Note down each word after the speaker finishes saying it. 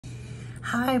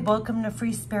Hi, welcome to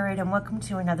Free Spirit and welcome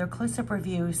to another close-up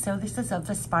review. So this is of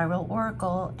the Spiral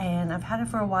Oracle and I've had it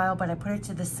for a while, but I put it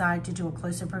to the side to do a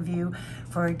close-up review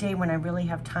for a day when I really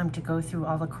have time to go through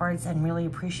all the cards and really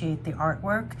appreciate the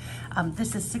artwork.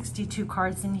 This is 62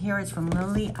 cards in here. It's from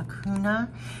Lili Acuna.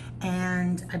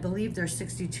 And I believe there's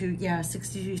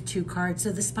 62 cards.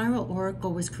 So the Spiral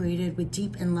Oracle was created with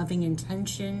deep and loving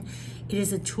intention. It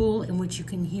is a tool in which you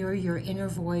can hear your inner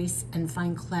voice and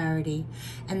find clarity,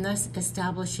 and thus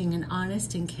establishing an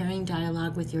honest and caring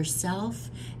dialogue with yourself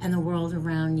and the world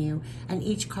around you. And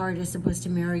each card is supposed to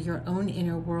mirror your own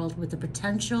inner world with the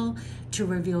potential to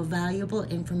reveal valuable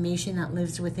information that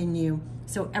lives within you.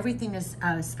 So everything is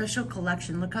a special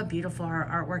collection. Look how beautiful our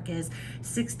artwork is.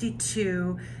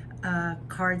 62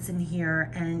 cards in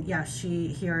here, and yeah,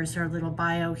 here's her little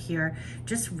bio here,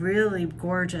 just really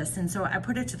gorgeous. And so I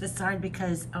put it to the side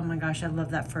because, oh my gosh, I love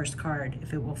that first card.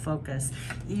 If it will focus,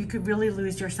 you could really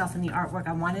lose yourself in the artwork.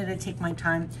 I wanted to take my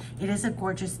time. It is a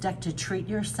gorgeous deck to treat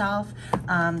yourself.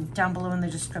 Down below in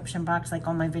the description box, like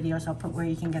all my videos, I'll put where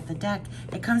you can get the deck.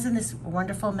 It comes in this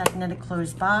wonderful magnetic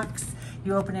closed box.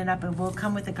 You open it up, it will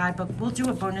come with a guidebook. We'll do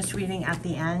a bonus reading at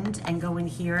the end and go in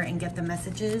here and get the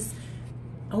messages.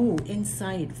 Oh,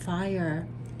 insight, fire,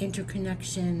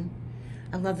 interconnection.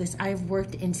 I love this. I've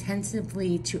worked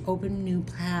intensively to open new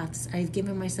paths. I've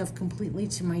given myself completely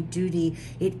to my duty.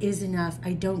 It is enough.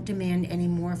 I don't demand any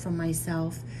more from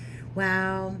myself.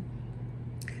 Wow.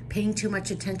 Paying too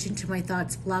much attention to my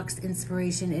thoughts blocks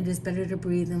inspiration. It is better to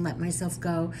breathe and let myself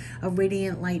go. A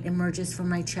radiant light emerges from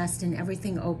my chest and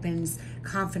everything opens.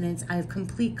 Confidence. I have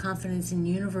complete confidence in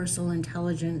universal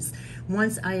intelligence.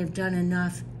 Once I have done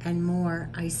enough and more,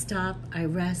 I stop, I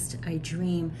rest, I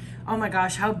dream. Oh my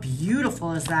gosh, how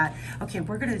beautiful is that? Okay,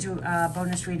 we're gonna do a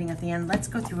bonus reading at the end. Let's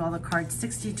go through all the cards,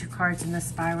 62 cards in the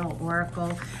Spiral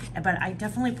Oracle. But I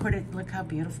definitely put it, look how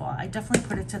beautiful. I definitely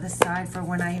put it to the side for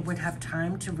when I would have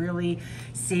time to really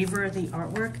savor the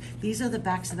artwork. These are the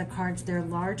backs of the cards. They're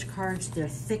large cards, they're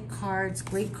thick cards,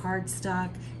 great card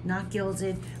stock, not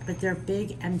gilded, but they're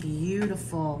big and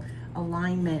beautiful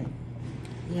alignment.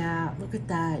 Yeah, look at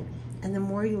that. And the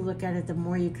more you look at it, the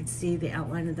more you could see the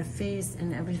outline of the face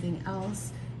and everything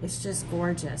else. It's just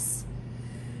gorgeous.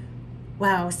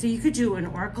 Wow, so you could do an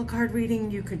oracle card reading.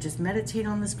 You could just meditate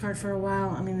on this card for a while.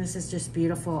 I mean, this is just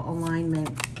beautiful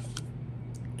alignment.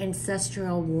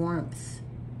 Ancestral warmth.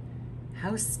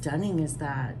 How stunning is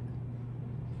that?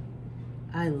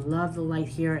 I love the light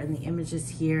here and the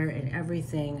images here and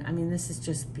everything. I mean, this is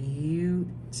just beautiful.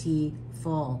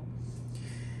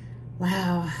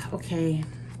 Wow, okay.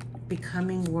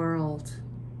 Becoming world.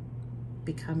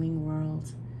 Becoming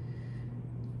world.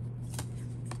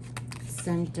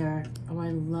 Center. Oh,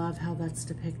 I love how that's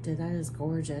depicted. That is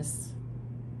gorgeous.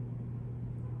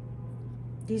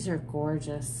 These are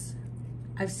gorgeous.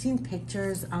 I've seen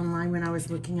pictures online when I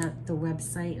was looking at the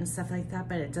website and stuff like that,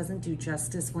 but it doesn't do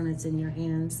justice when it's in your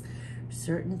hands.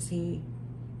 Certainty.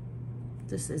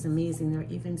 This is amazing. There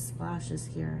are even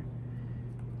splashes here.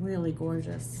 Really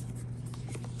gorgeous.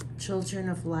 Children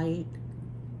of light.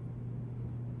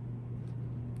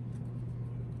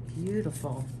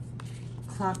 Beautiful.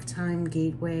 Clock time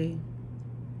gateway.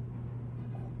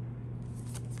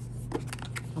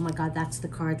 Oh my God, that's the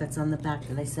card that's on the back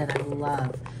that I said I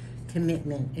love.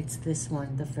 Commitment. It's this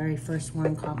one. The very first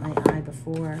one caught my eye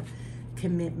before.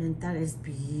 Commitment. That is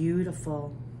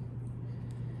beautiful.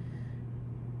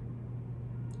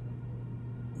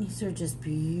 These are just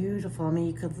beautiful. I mean,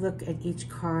 you could look at each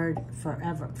card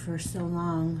forever, for so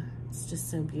long. It's just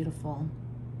so beautiful.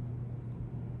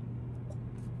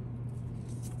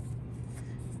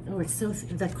 Oh, it's so,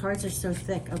 the cards are so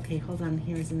thick. Okay, hold on.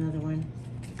 Here's another one.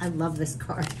 I love this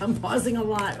card. I'm pausing a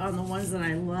lot on the ones that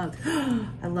I love.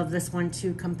 I love this one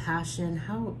too. Compassion.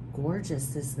 How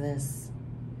gorgeous is this?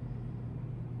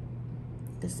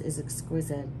 This is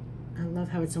exquisite. I love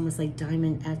how it's almost like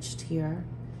diamond etched here.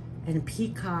 And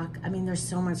peacock. I mean, there's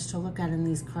so much to look at in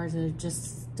these cards that are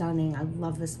just stunning. I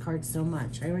love this card so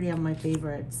much. I already have my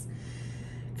favorites.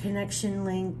 Connection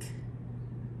link.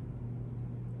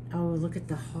 Oh, look at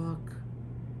the hawk.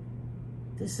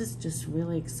 This is just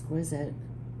really exquisite.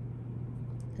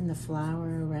 And the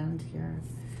flower around here.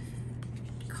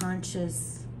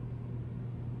 Conscious.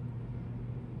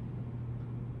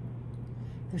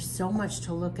 There's so much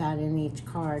to look at in each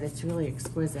card. It's really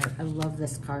exquisite. I love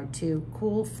this card too.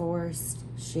 Cool forest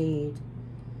shade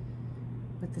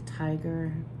with the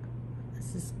tiger.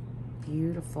 This is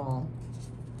beautiful.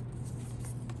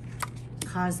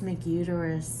 Cosmic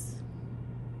uterus.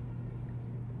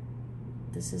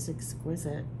 This is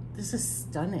exquisite. This is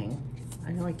stunning.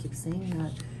 I know I keep saying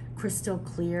that. Crystal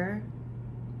clear.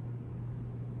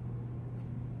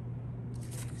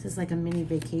 This is like a mini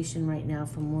vacation right now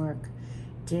from work.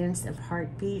 Dance of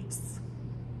Heartbeats.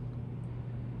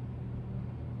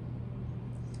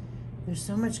 There's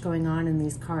so much going on in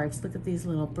these cards. Look at these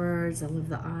little birds. I love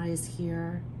the eyes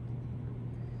here.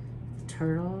 The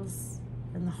turtles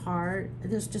and the heart.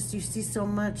 There's just, you see so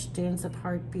much. Dance of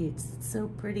Heartbeats. It's so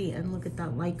pretty. And look at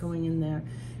that light going in there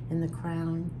in the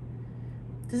crown.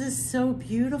 This is so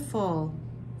beautiful.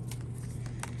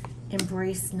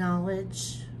 Embrace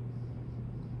knowledge.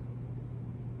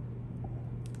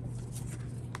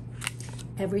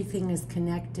 Everything is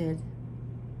connected.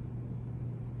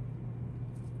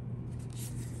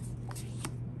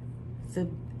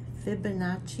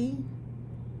 Fibonacci.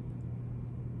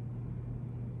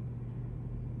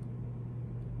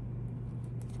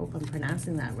 Hope I'm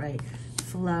pronouncing that right.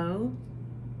 Flow.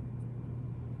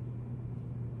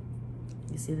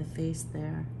 You see the face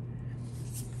there.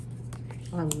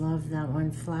 Oh, I love that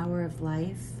one. Flower of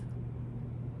Life.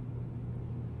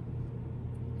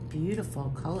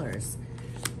 Beautiful colors.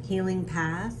 Healing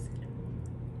Path.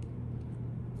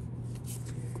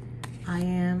 I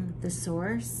am the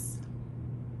source.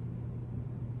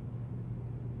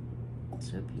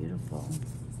 So beautiful.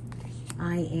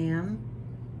 I am.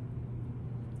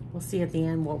 We'll see at the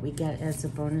end what we get as a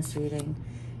bonus reading.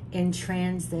 In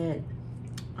transit.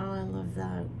 Oh, I love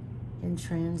that. In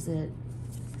transit.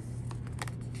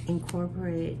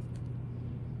 Incorporate.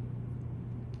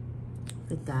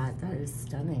 Look at that. That is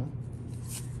stunning.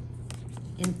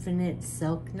 Infinite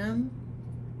Selknam.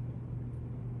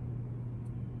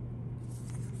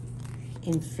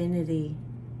 Infinity.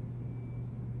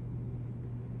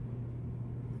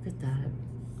 Look at that.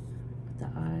 The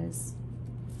eyes.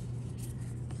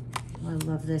 Oh, I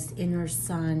love this. Inner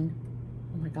Sun.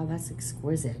 Oh my God, that's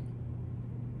exquisite.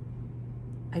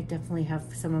 I definitely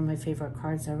have some of my favorite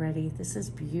cards already. This is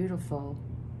beautiful.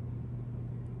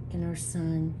 Inner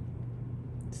Sun.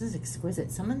 This is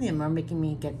exquisite. Some of them are making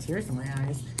me get tears in my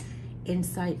eyes.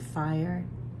 Insight Fire.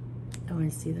 I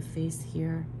want to see the face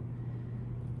here.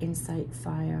 Insight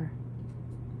Fire.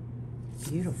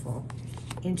 Beautiful.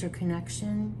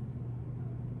 Interconnection.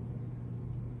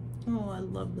 Oh, I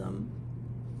love them.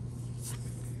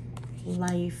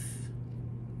 Life.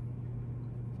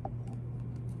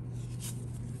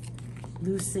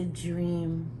 Lucid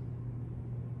Dream.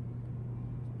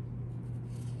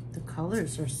 The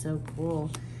colors are so cool.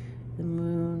 The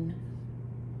Moon.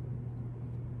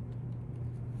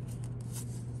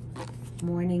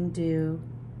 Morning Dew.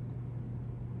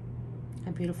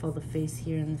 How beautiful the face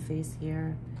here and the face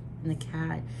here. And the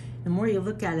cat. The more you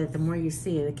look at it, the more you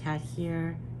see. The cat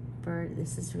here. Bird.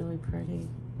 This is really pretty.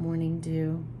 Morning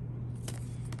Dew.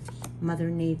 Mother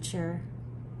Nature.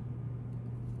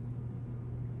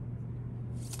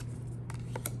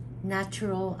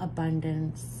 Natural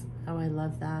Abundance. Oh, I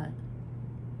love that.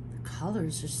 The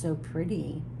colors are so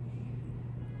pretty.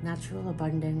 Natural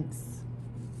Abundance.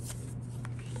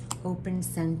 Open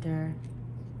Center.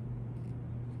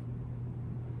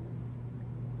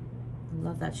 I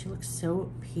love that. She looks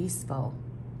so peaceful.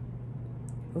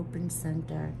 Open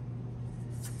Center.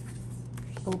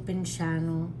 Open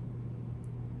Channel.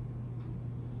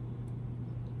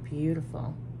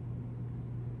 Beautiful.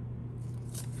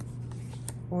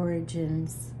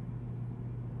 Origins.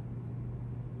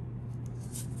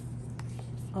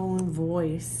 Own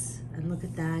Voice. And look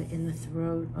at that in the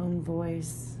throat. Own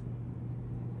Voice.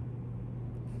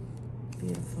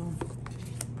 Beautiful.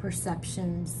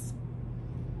 Perceptions.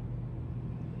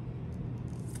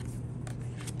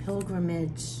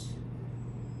 Pilgrimage.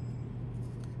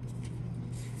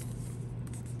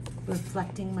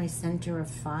 Reflecting my center of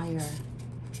fire.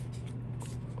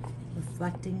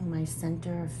 Reflecting my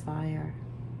center of fire.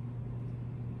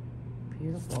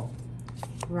 Beautiful.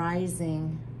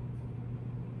 Rising.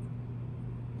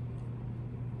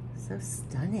 So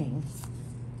stunning.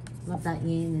 Love that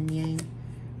yin and yang.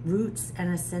 Roots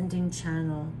and Ascending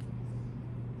Channel.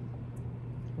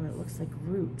 Where it looks like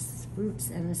roots. Roots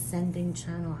and Ascending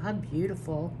Channel. How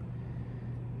beautiful.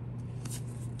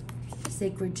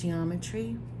 Sacred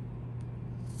Geometry.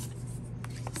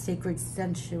 Sacred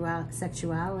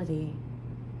Sexuality.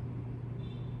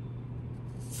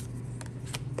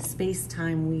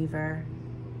 Space-Time Weaver.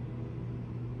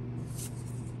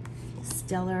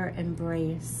 Stellar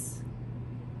Embrace.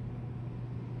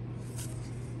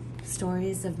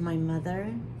 Stories of My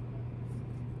Mother.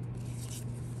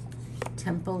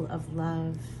 Temple of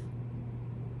Love.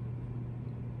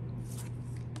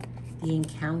 The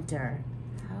Encounter.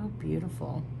 How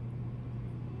beautiful.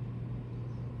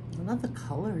 I love the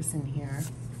colors in here.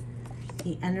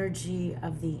 The Energy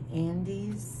of the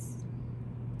Andes.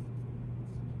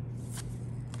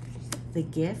 The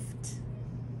Gift.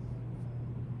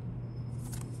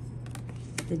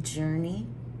 the journey,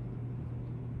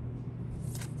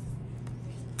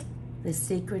 the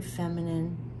sacred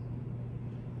feminine,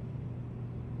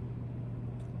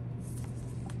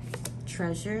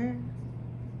 treasure,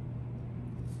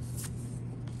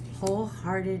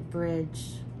 wholehearted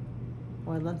bridge.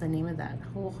 Oh, I love the name of that,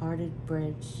 wholehearted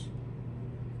bridge.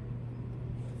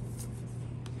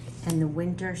 And the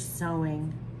winter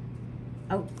sowing.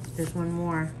 Oh, there's one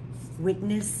more.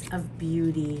 Witness of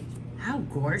beauty. How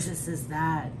gorgeous is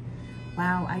that?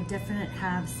 Wow, I definitely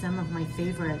have some of my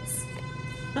favorites.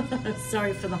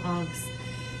 Sorry for the honks.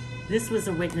 This was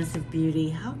a witness of beauty.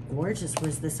 How gorgeous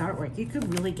was this artwork? You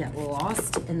could really get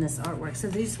lost in this artwork. So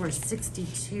these were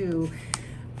 62.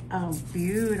 Oh,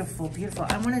 beautiful, beautiful.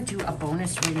 I want to do a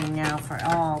bonus reading now for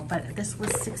all, but this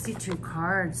was 62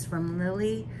 cards from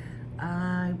Lili.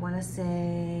 I want to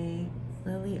say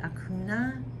Lili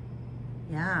Acuna.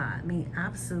 Yeah, I mean,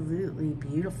 absolutely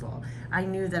beautiful. I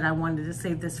knew that I wanted to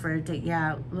save this for a date.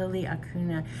 Yeah, Lili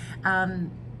Acuna.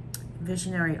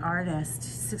 Visionary artist,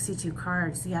 62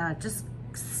 cards. Yeah, just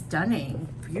stunning,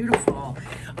 beautiful.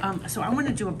 So I want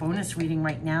to do a bonus reading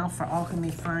right now for all who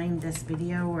may find this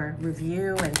video or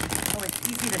review. And oh, it's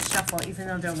easy to shuffle even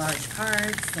though they're large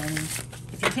cards. And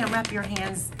if you can't wrap your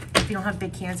hands, if you don't have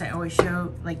big hands, I always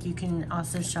show, like, you can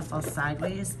also shuffle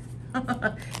sideways.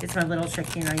 It's my little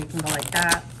trick, you know, you can go like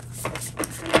that.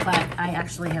 But I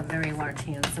actually have very large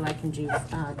hands, so I can do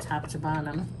top to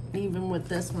bottom, even with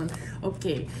this one.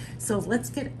 Okay, so let's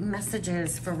get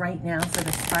messages for right now for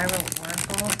the Spiral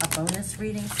Oracle, a bonus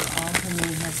reading for all who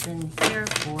may have been here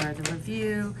for the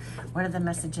review. What are the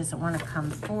messages that want to come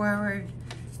forward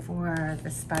for the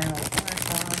Spiral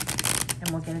Oracle? And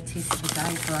we'll get a taste of the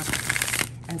guidebook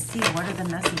and see what are the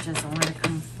messages that want to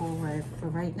come forward for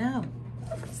right now.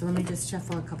 So let me just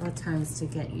shuffle a couple of times to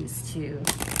get used to.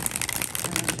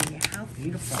 How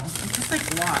beautiful. I'm just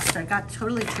like lost. I got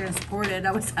totally transported.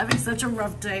 I was having such a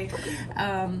rough day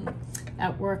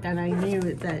at work, and I knew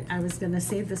that I was going to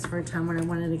save this for a time when I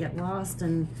wanted to get lost.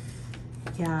 And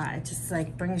yeah, it just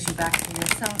like brings you back to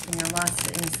yourself, and you're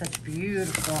lost in such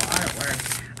beautiful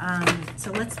artwork.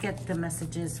 So let's get the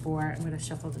messages for, I'm going to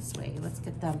shuffle this way. Let's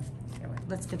get the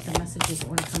messages that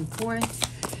want to come forth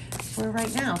for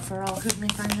right now for all who may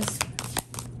find this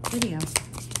video.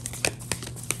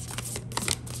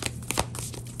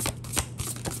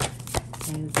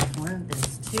 There's one,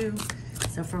 there's two.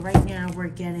 So for right now, we're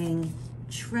getting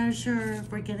treasure,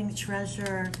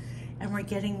 and we're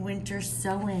getting winter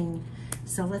sowing.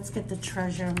 So let's get the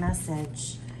treasure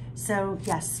message. So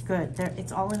yes, good.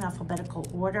 It's all in alphabetical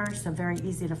order, so very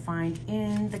easy to find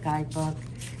in the guidebook.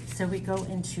 So we go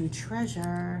into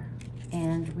treasure,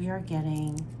 and we are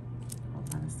getting,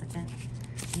 hold on a second.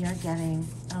 We are getting,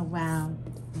 oh wow,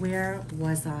 where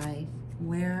was I?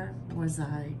 Where was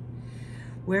I?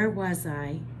 Where was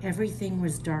I? Everything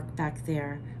was dark back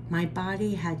there. My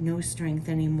body had no strength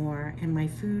anymore, and my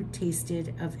food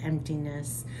tasted of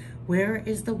emptiness. Where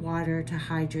is the water to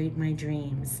hydrate my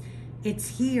dreams?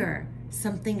 It's here.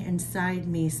 Something inside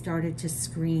me started to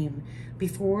scream.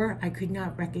 Before, I could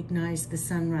not recognize the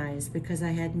sunrise because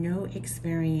I had no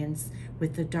experience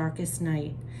with the darkest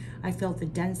night. I felt the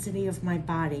density of my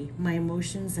body, my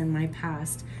emotions, and my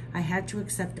past. I had to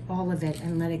accept all of it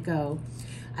and let it go.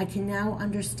 I can now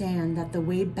understand that the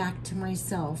way back to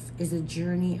myself is a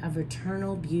journey of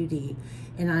eternal beauty,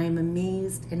 and I am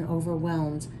amazed and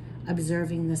overwhelmed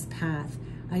observing this path.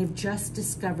 I have just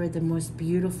discovered the most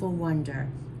beautiful wonder.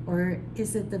 Or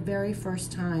is it the very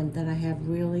first time that I have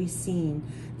really seen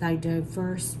the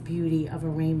diverse beauty of a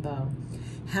rainbow?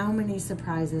 How many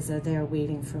surprises are there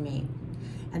waiting for me?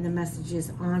 And the message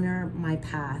is, honor my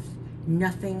path.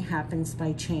 Nothing happens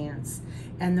by chance,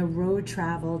 and the road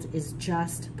traveled is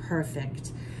just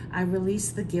perfect. I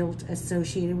release the guilt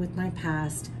associated with my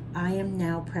past. I am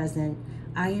now present.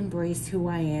 I embrace who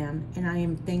I am, and I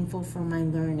am thankful for my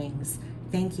learnings.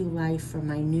 Thank you, life, for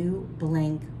my new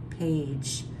blank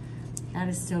page. That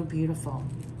is so beautiful.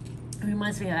 It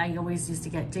reminds me that I always used to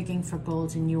get digging for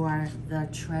gold, and you are the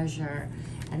treasure.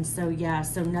 And so, yeah,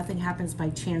 so nothing happens by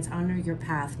chance. Honor your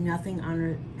path. Nothing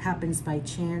happens by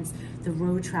chance. The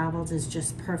road traveled is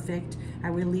just perfect. I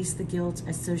release the guilt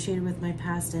associated with my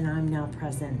past, and I'm now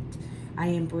present. I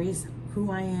embrace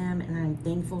who I am, and I'm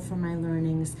thankful for my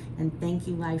learnings, and thank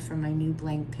you, life, for my new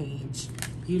blank page.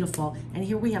 Beautiful. And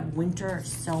here we have winter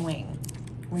sowing.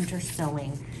 Winter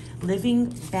sowing. Living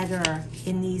better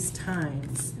in these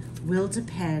times will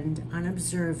depend on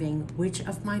observing which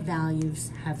of my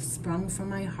values have sprung from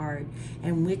my heart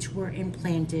and which were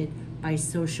implanted by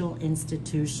social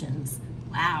institutions.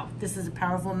 Wow, this is a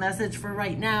powerful message for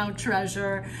right now,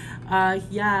 treasure.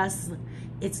 Yes,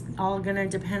 It's all going to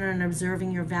depend on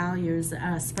observing your values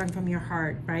sprung from your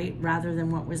heart, right? Rather than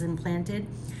what was implanted.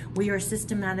 We are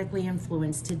systematically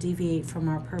influenced to deviate from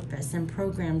our purpose and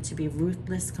programmed to be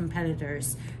ruthless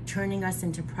competitors, turning us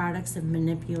into products of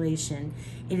manipulation.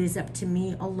 It is up to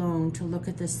me alone to look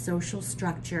at the social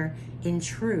structure in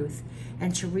truth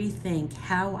and to rethink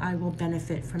how I will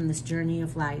benefit from this journey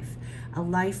of life, a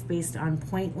life based on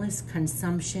pointless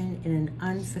consumption in an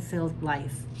unfulfilled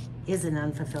life. Is an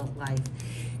unfulfilled life.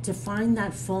 To find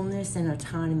that fullness and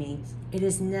autonomy, it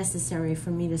is necessary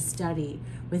for me to study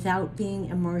without being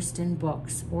immersed in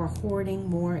books or hoarding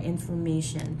more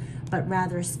information, but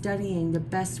rather studying the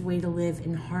best way to live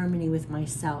in harmony with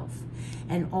myself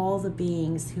and all the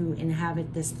beings who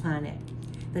inhabit this planet.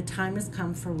 The time has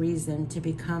come for reason to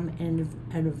become an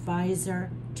advisor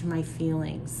to my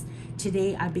feelings.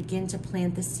 Today, I begin to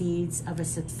plant the seeds of a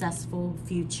successful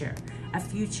future, a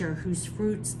future whose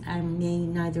fruits I may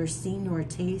neither see nor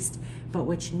taste, but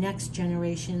which next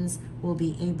generations will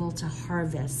be able to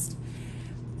harvest.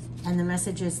 And the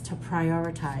message is to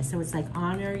prioritize. So it's like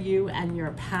honor you and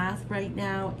your path right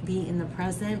now, be in the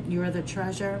present, you're the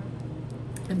treasure,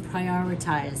 and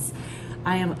prioritize.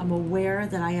 I'm aware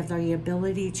that I have the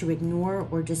ability to ignore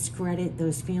or discredit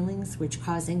those feelings which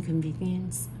cause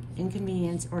inconvenience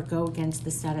or go against the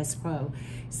status quo.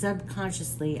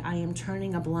 Subconsciously, I am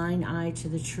turning a blind eye to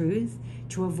the truth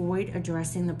to avoid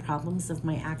addressing the problems of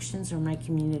my actions or my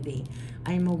community.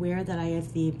 I am aware that I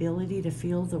have the ability to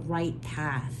feel the right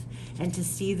path and to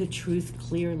see the truth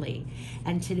clearly.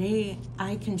 And today,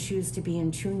 I can choose to be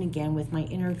in tune again with my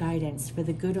inner guidance for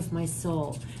the good of my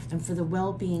soul and for the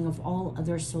well-being of all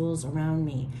other souls around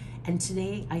me. And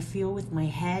today, I feel with my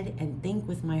head and think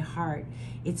with my heart.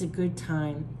 It's a good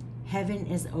time. Heaven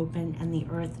is open and the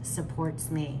earth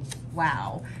supports me.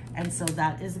 Wow. And so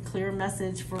that is a clear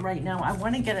message for right now. I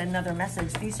want to get another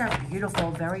message. These are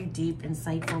beautiful, very deep,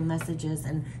 insightful messages.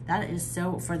 And that is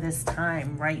so for this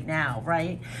time right now,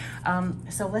 right?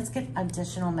 So let's get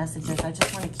additional messages. I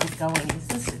just want to keep going.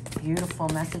 This is beautiful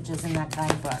messages in that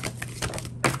guidebook.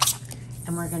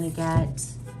 And we're going to get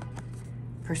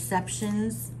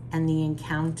perceptions and the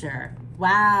encounter.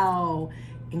 Wow.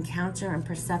 Encounter and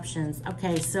perceptions.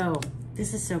 Okay, so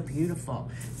this is so beautiful.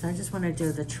 So I just want to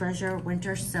do the treasure,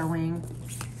 winter sowing.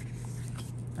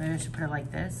 I should put it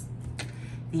like this.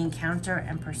 The encounter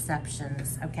and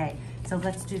perceptions. Okay, so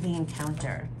let's do the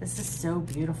encounter. This is so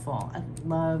beautiful. I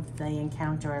love the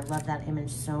encounter. I love that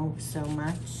image so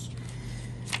much.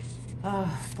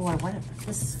 Oh boy,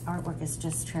 this artwork is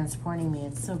just transporting me.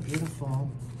 It's so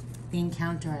beautiful. The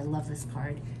encounter, I love this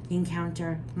card. The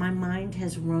encounter, my mind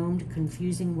has roamed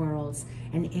confusing worlds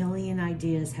and alien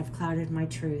ideas have clouded my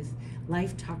truth.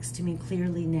 Life talks to me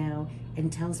clearly now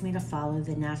and tells me to follow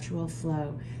the natural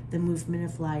flow, the movement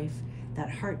of life, that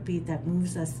heartbeat that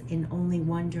moves us in only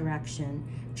one direction,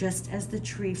 just as the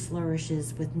tree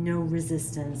flourishes with no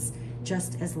resistance,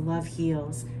 just as love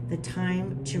heals. The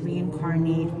time to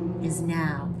reincarnate is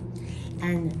now.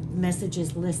 And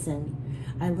messages, listen.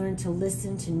 I learned to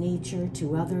listen to nature,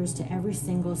 to others, to every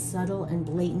single subtle and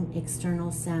blatant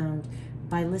external sound.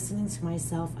 By listening to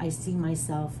myself, I see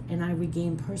myself, and I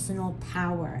regain personal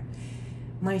power.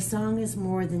 My song is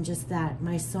more than just that.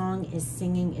 My song is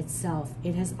singing itself.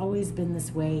 It has always been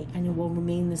this way, and it will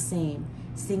remain the same.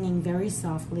 Singing very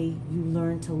softly, you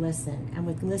learn to listen. And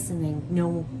with listening,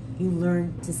 you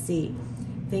learn to see.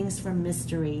 Things from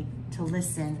mystery, to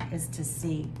listen is to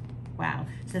see. Wow.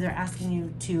 So they're asking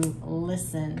you to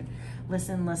listen.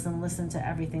 Listen to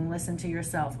everything. Listen to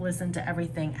yourself. Listen to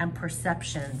everything. And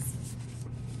perceptions.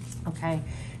 Okay.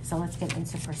 So let's get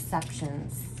into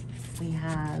perceptions. We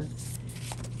have,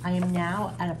 I am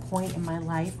now at a point in my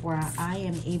life where I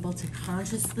am able to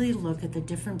consciously look at the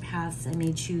different paths I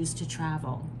may choose to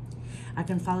travel. I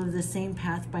can follow the same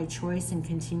path by choice and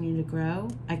continue to grow.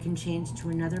 I can change to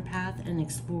another path and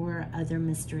explore other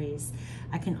mysteries.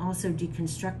 I can also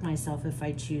deconstruct myself if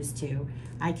I choose to.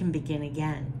 I can begin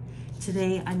again.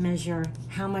 Today, I measure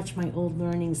how much my old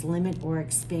learnings limit or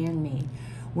expand me.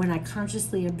 When I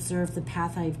consciously observe the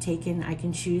path I have taken, I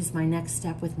can choose my next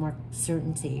step with more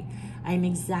certainty. I am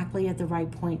exactly at the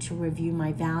right point to review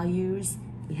my values.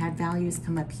 We had values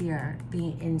come up here.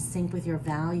 Be in sync with your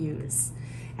values.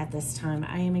 At this time,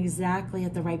 I am exactly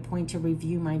at the right point to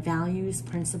review my values,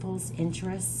 principles,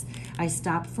 interests. I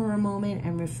stop for a moment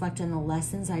and reflect on the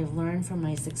lessons I have learned from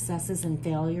my successes and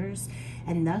failures,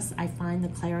 and thus I find the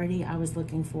clarity I was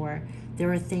looking for.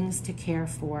 There are things to care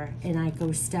for, and I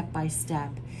go step by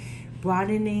step.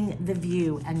 Broadening the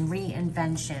view and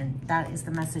reinvention. That is the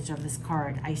message of this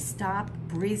card. I stop,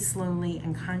 breathe slowly,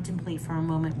 and contemplate for a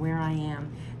moment where I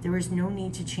am. There is no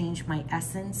need to change my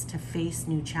essence to face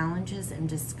new challenges and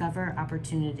discover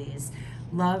opportunities.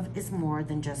 Love is more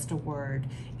than just a word.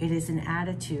 It is an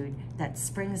attitude that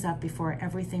springs up before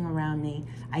everything around me.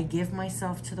 I give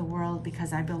myself to the world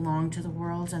because I belong to the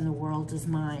world and the world is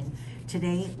mine.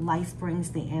 Today, life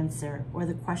brings the answer or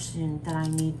the question that I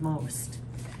need most.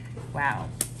 Wow.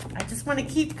 I just want to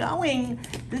keep going.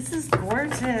 This is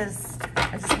gorgeous.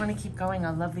 I just want to keep going.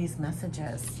 I love these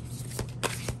messages.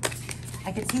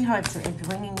 I can see how it's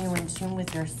bringing you in tune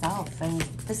with yourself. And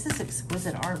this is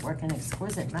exquisite artwork and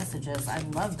exquisite messages. I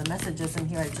love the messages in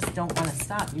here. I just don't want to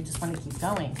stop. You just want to keep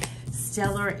going.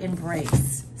 Stellar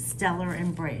embrace. Stellar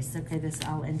embrace. Okay, this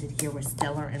I'll end it here with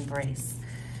stellar embrace.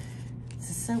 This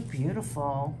is so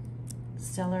beautiful.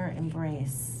 Stellar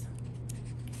embrace.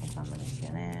 Hold on, let me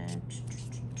get it.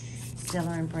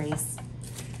 Stellar embrace.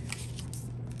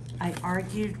 I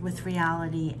argued with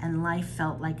reality and life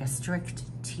felt like a strict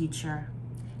teacher.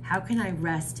 How can I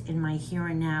rest in my here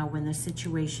and now when the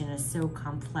situation is so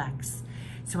complex?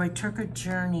 So I took a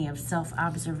journey of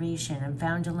self-observation and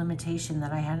found a limitation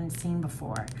that I hadn't seen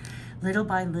before. Little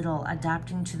by little,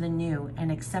 adapting to the new and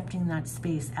accepting that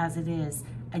space as it is,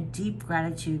 a deep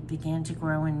gratitude began to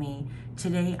grow in me.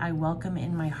 Today, I welcome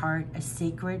in my heart a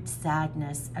sacred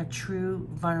sadness, a true,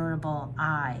 vulnerable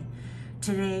I.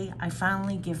 Today, I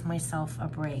finally give myself a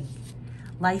break.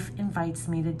 Life invites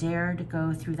me to dare to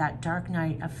go through that dark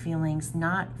night of feelings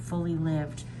not fully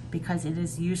lived because it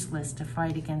is useless to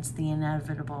fight against the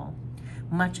inevitable.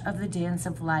 Much of the dance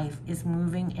of life is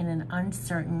moving in an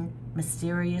uncertain,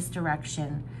 mysterious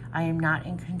direction. I am not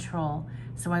in control,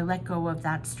 so I let go of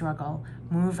that struggle,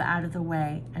 move out of the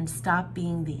way, and stop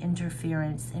being the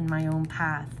interference in my own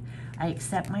path. I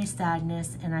accept my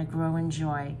sadness and I grow in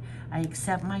joy. I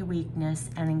accept my weakness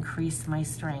and increase my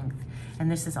strength. And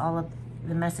this is all of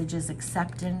the messages: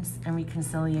 acceptance and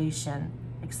reconciliation.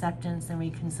 Acceptance and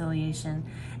reconciliation.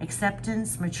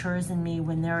 Acceptance matures in me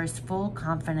when there is full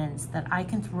confidence that I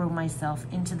can throw myself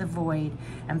into the void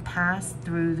and pass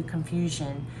through the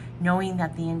confusion, knowing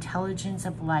that the intelligence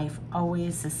of life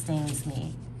always sustains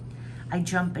me. I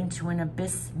jump into an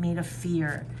abyss made of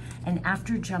fear, and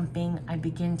after jumping, I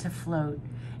begin to float.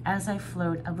 As I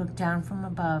float, I look down from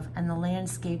above, and the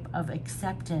landscape of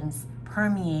acceptance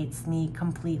permeates me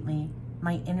completely.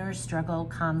 My inner struggle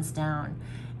calms down,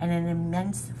 and an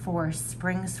immense force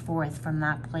springs forth from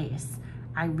that place.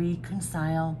 I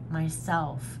reconcile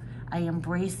myself. I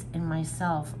embrace in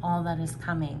myself all that is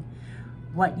coming.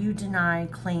 What you deny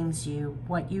claims you.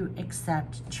 What you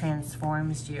accept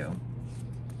transforms you.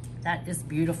 That is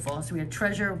beautiful. So we have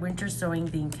treasure, winter sowing,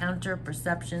 the encounter,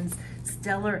 perceptions,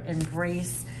 stellar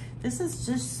embrace. This is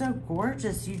just so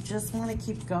gorgeous. You just want to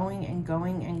keep going and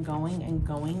going and going and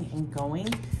going and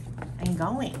going and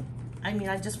going. I mean,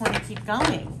 I just want to keep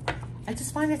going. I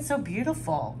just find it so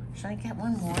beautiful. Should I get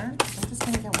one more? I'm just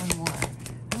going to get one more.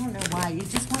 I don't know why. You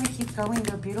just want to keep going.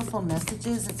 They're beautiful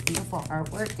messages. It's beautiful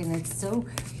artwork, and it's so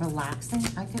relaxing.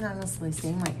 I can honestly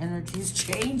say my energy's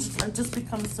changed. I've just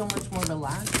become so much more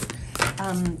relaxed.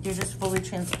 You're just fully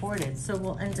transported. So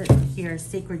we'll end it here.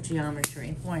 Sacred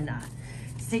geometry. Why not?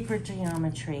 Sacred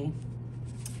geometry.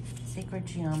 Sacred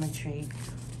geometry.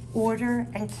 Order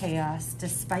and chaos,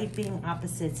 despite being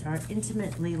opposites, are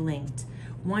intimately linked.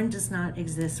 One does not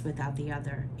exist without the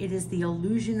other. It is the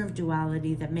illusion of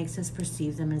duality that makes us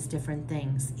perceive them as different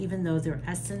things, even though their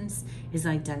essence is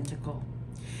identical.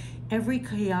 Every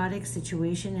chaotic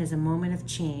situation is a moment of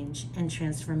change and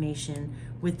transformation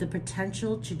with the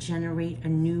potential to generate a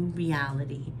new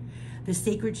reality. The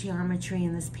sacred geometry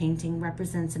in this painting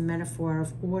represents a metaphor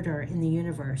of order in the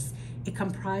universe. It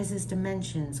comprises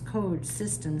dimensions, codes,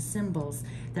 systems, symbols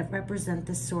that represent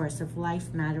the source of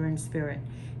life, matter, and spirit.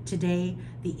 Today,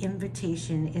 the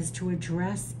invitation is to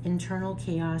address internal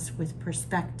chaos with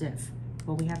perspective.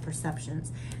 Well, we have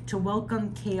perceptions. To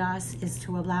welcome chaos is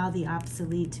to allow the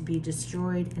obsolete to be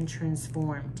destroyed and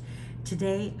transformed.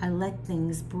 Today, I let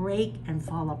things break and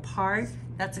fall apart.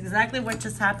 That's exactly what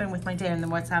just happened with my day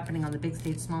and what's happening on the big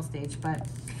stage, small stage, but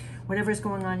whatever's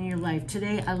going on in your life.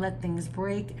 Today, I let things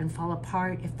break and fall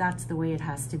apart if that's the way it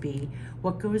has to be.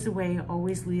 What goes away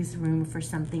always leaves room for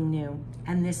something new.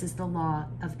 And this is the law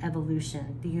of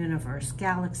evolution, the universe,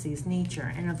 galaxies,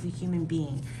 nature, and of the human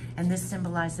being. And this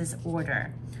symbolizes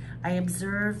order. I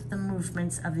observe the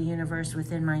movements of the universe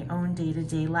within my own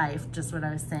day-to-day life, just what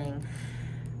I was saying.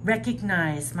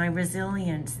 Recognize my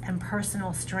resilience and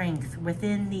personal strength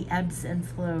within the ebbs and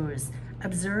flows,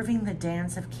 observing the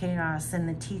dance of chaos and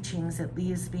the teachings it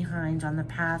leaves behind on the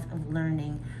path of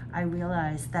learning. I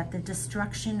realize that the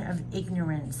destruction of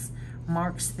ignorance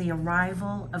marks the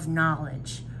arrival of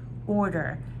knowledge,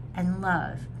 order, and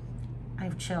love. I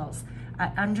have chills.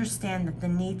 I understand that the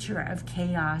nature of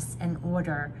chaos and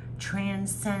order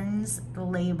transcends the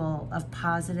label of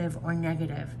positive or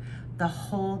negative. The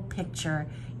whole picture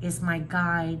is my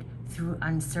guide through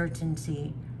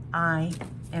uncertainty. I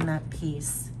am at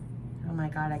peace. Oh my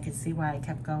God, I could see why I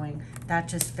kept going. That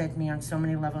just fed me on so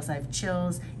many levels. I have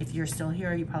chills. If you're still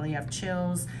here, you probably have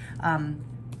chills.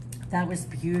 That was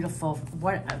beautiful.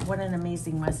 What an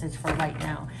amazing message for right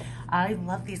now. I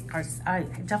love these cards. I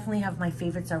definitely have my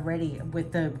favorites already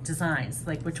with the designs,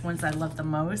 like which ones I love the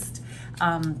most.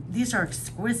 These are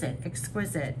exquisite,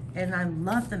 exquisite. And I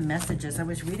love the messages. I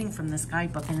was reading from this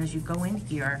guidebook, and as you go in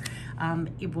here,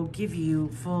 it will give you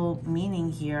full meaning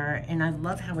here. And I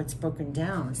love how it's broken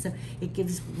down. So it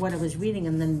gives what I was reading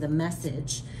and then the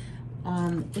message.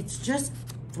 It's just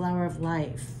flower of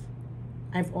life.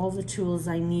 I have all the tools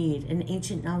I need. An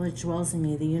ancient knowledge dwells in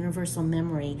me, the universal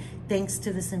memory. Thanks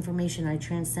to this information, I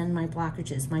transcend my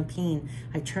blockages, my pain.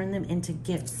 I turn them into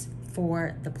gifts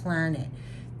for the planet.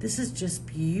 This is just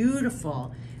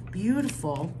beautiful,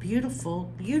 beautiful,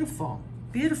 beautiful, beautiful,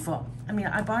 beautiful. I mean,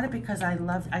 I bought it because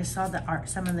I saw the art,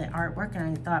 some of the artwork,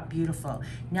 and I thought beautiful.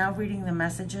 Now reading the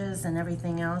messages and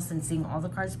everything else and seeing all the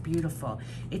cards, beautiful.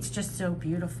 It's just so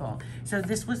beautiful. So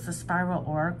this was the Spiral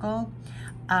Oracle.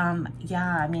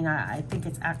 Yeah, I mean, I think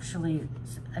it's actually,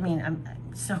 I mean, I'm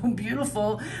so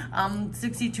beautiful.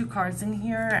 62 cards in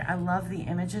here. I love the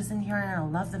images in here, and I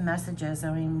love the messages.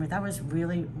 I mean, that was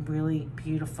really, really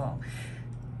beautiful.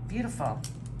 Beautiful.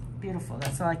 Beautiful.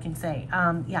 That's all I can say.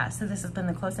 Yeah, so this has been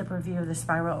the close-up review of the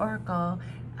Spiral Oracle.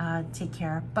 Take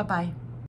care. Bye-bye.